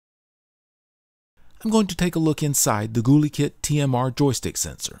I'm going to take a look inside the GuliKit TMR joystick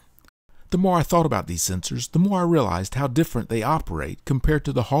sensor. The more I thought about these sensors, the more I realized how different they operate compared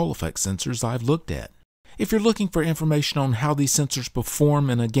to the Hall effect sensors I've looked at. If you're looking for information on how these sensors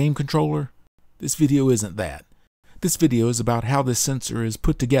perform in a game controller, this video isn't that. This video is about how this sensor is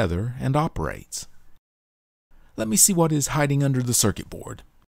put together and operates. Let me see what is hiding under the circuit board.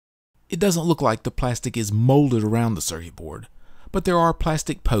 It doesn't look like the plastic is molded around the circuit board, but there are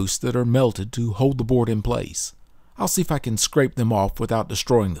plastic posts that are melted to hold the board in place. I'll see if I can scrape them off without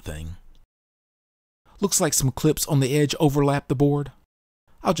destroying the thing. Looks like some clips on the edge overlap the board.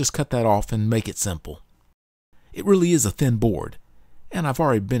 I'll just cut that off and make it simple. It really is a thin board, and I've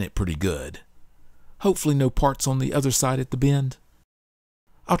already bent it pretty good. Hopefully no parts on the other side at the bend.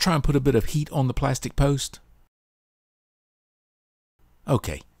 I'll try and put a bit of heat on the plastic post.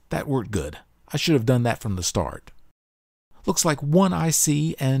 Okay, that worked good. I should have done that from the start. Looks like one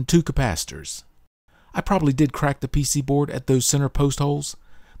IC and two capacitors. I probably did crack the PC board at those center post holes,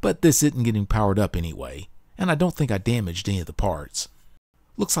 but this isn't getting powered up anyway, and I don't think I damaged any of the parts.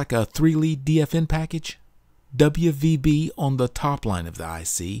 Looks like a 3-lead DFN package, WVB on the top line of the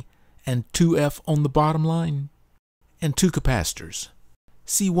IC, and 2F on the bottom line, and two capacitors.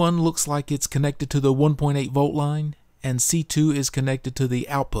 C1 looks like it's connected to the 1.8 volt line, and C2 is connected to the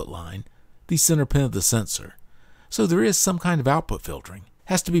output line, the center pin of the sensor. So there is some kind of output filtering.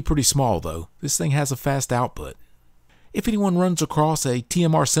 Has to be pretty small though. This thing has a fast output. If anyone runs across a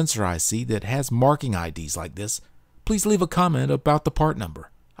TMR sensor IC that has marking IDs like this, please leave a comment about the part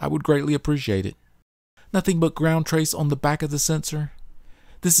number. I would greatly appreciate it. Nothing but ground trace on the back of the sensor.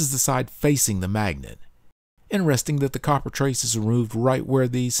 This is the side facing the magnet. Interesting that the copper trace is removed right where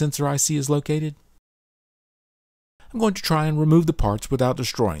the sensor IC is located. I'm going to try and remove the parts without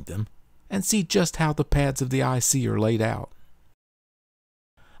destroying them, and see just how the pads of the IC are laid out.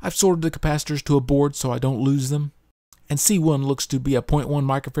 I've sorted the capacitors to a board so I don't lose them, and C1 looks to be a 0.1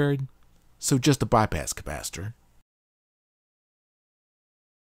 microfarad, so just a bypass capacitor.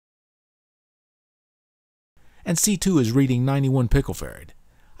 And C2 is reading 91 picofarad.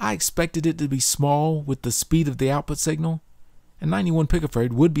 I expected it to be small with the speed of the output signal, and 91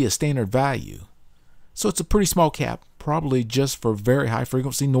 picofarad would be a standard value. So it's a pretty small cap, probably just for very high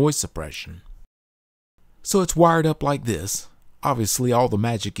frequency noise suppression. So it's wired up like this. Obviously all the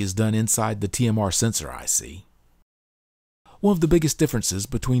magic is done inside the TMR sensor IC. One of the biggest differences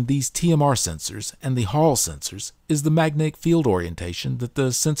between these TMR sensors and the Hall sensors is the magnetic field orientation that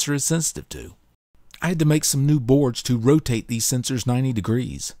the sensor is sensitive to. I had to make some new boards to rotate these sensors 90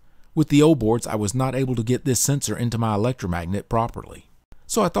 degrees. With the old boards I was not able to get this sensor into my electromagnet properly.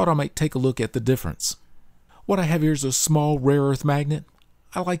 So I thought I might take a look at the difference. What I have here is a small rare earth magnet.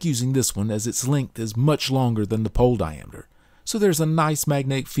 I like using this one as its length is much longer than the pole diameter, so there's a nice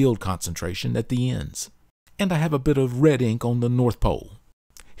magnetic field concentration at the ends. And I have a bit of red ink on the north pole.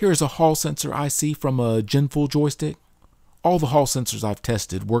 Here is a Hall sensor IC from a Ginfull joystick. All the Hall sensors I've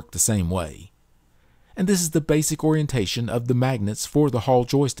tested work the same way. And this is the basic orientation of the magnets for the Hall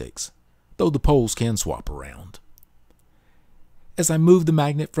joysticks, though the poles can swap around. As I move the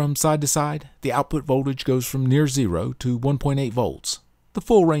magnet from side to side, the output voltage goes from near 0 to 1.8 volts, the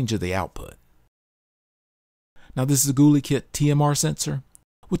full range of the output. Now this is a GuliKit TMR sensor.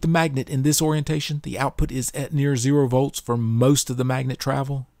 With the magnet in this orientation, the output is at near 0 volts for most of the magnet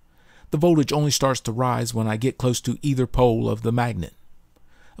travel. The voltage only starts to rise when I get close to either pole of the magnet.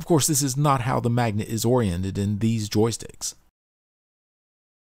 Of course, this is not how the magnet is oriented in these joysticks.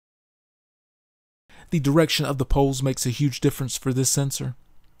 The direction of the poles makes a huge difference for this sensor.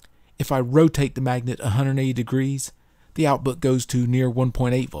 If I rotate the magnet 180 degrees, the output goes to near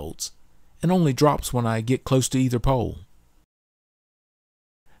 1.8 volts, and only drops when I get close to either pole.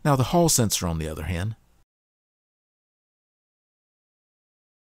 Now the Hall sensor, on the other hand,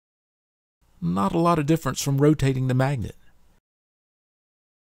 not a lot of difference from rotating the magnet.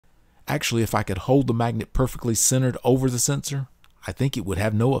 Actually, if I could hold the magnet perfectly centered over the sensor, I think it would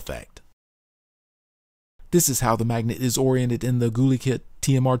have no effect. This is how the magnet is oriented in the GuliKit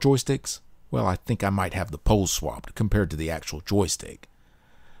TMR joysticks. Well, I think I might have the poles swapped compared to the actual joystick.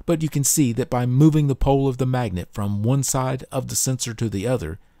 But you can see that by moving the pole of the magnet from one side of the sensor to the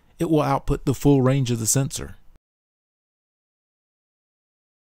other, it will output the full range of the sensor.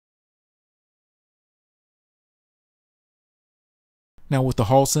 Now with the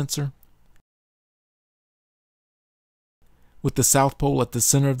Hall sensor, with the south pole at the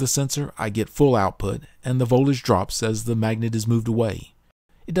center of the sensor, I get full output, and the voltage drops as the magnet is moved away.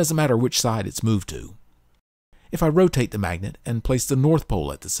 It doesn't matter which side it's moved to. If I rotate the magnet and place the north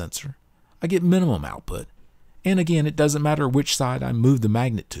pole at the sensor, I get minimum output, and again it doesn't matter which side I move the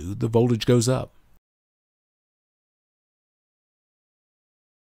magnet to, the voltage goes up.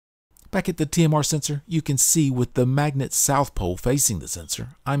 Back at the TMR sensor, you can see with the magnet south pole facing the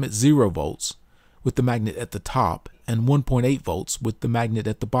sensor, I'm at 0 volts with the magnet at the top and 1.8 volts with the magnet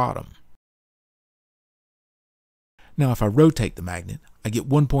at the bottom. Now if I rotate the magnet, I get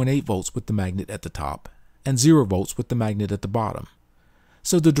 1.8 volts with the magnet at the top and 0 volts with the magnet at the bottom.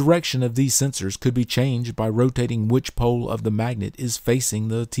 So the direction of these sensors could be changed by rotating which pole of the magnet is facing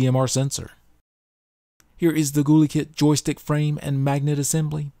the TMR sensor. Here is the GuliKit joystick frame and magnet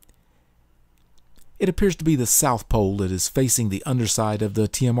assembly. It appears to be the south pole that is facing the underside of the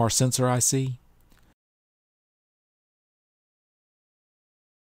TMR sensor IC.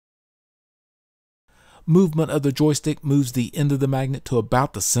 Movement of the joystick moves the end of the magnet to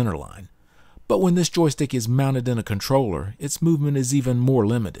about the center line, but when this joystick is mounted in a controller, its movement is even more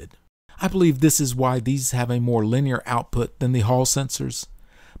limited. I believe this is why these have a more linear output than the Hall sensors.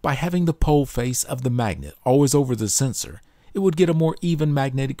 By having the pole face of the magnet always over the sensor, it would get a more even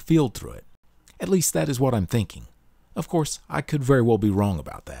magnetic field through it. At least that is what I'm thinking. Of course, I could very well be wrong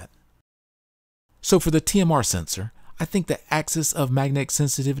about that. So for the TMR sensor, I think the axis of magnetic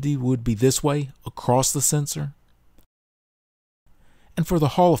sensitivity would be this way, across the sensor. And for the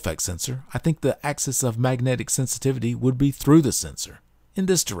Hall effect sensor, I think the axis of magnetic sensitivity would be through the sensor, in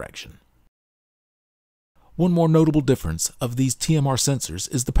this direction. One more notable difference of these TMR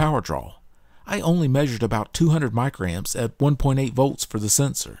sensors is the power draw. I only measured about 200 microamps at 1.8 volts for the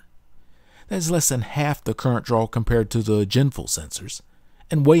sensor. That is less than half the current draw compared to the Ginfull sensors,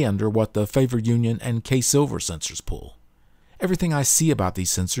 and way under what the Favor Union and K-Silver sensors pull. Everything I see about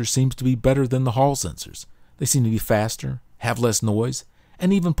these sensors seems to be better than the Hall sensors. They seem to be faster, have less noise,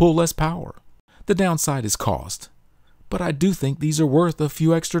 and even pull less power. The downside is cost, but I do think these are worth a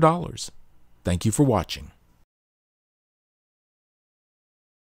few extra dollars. Thank you for watching.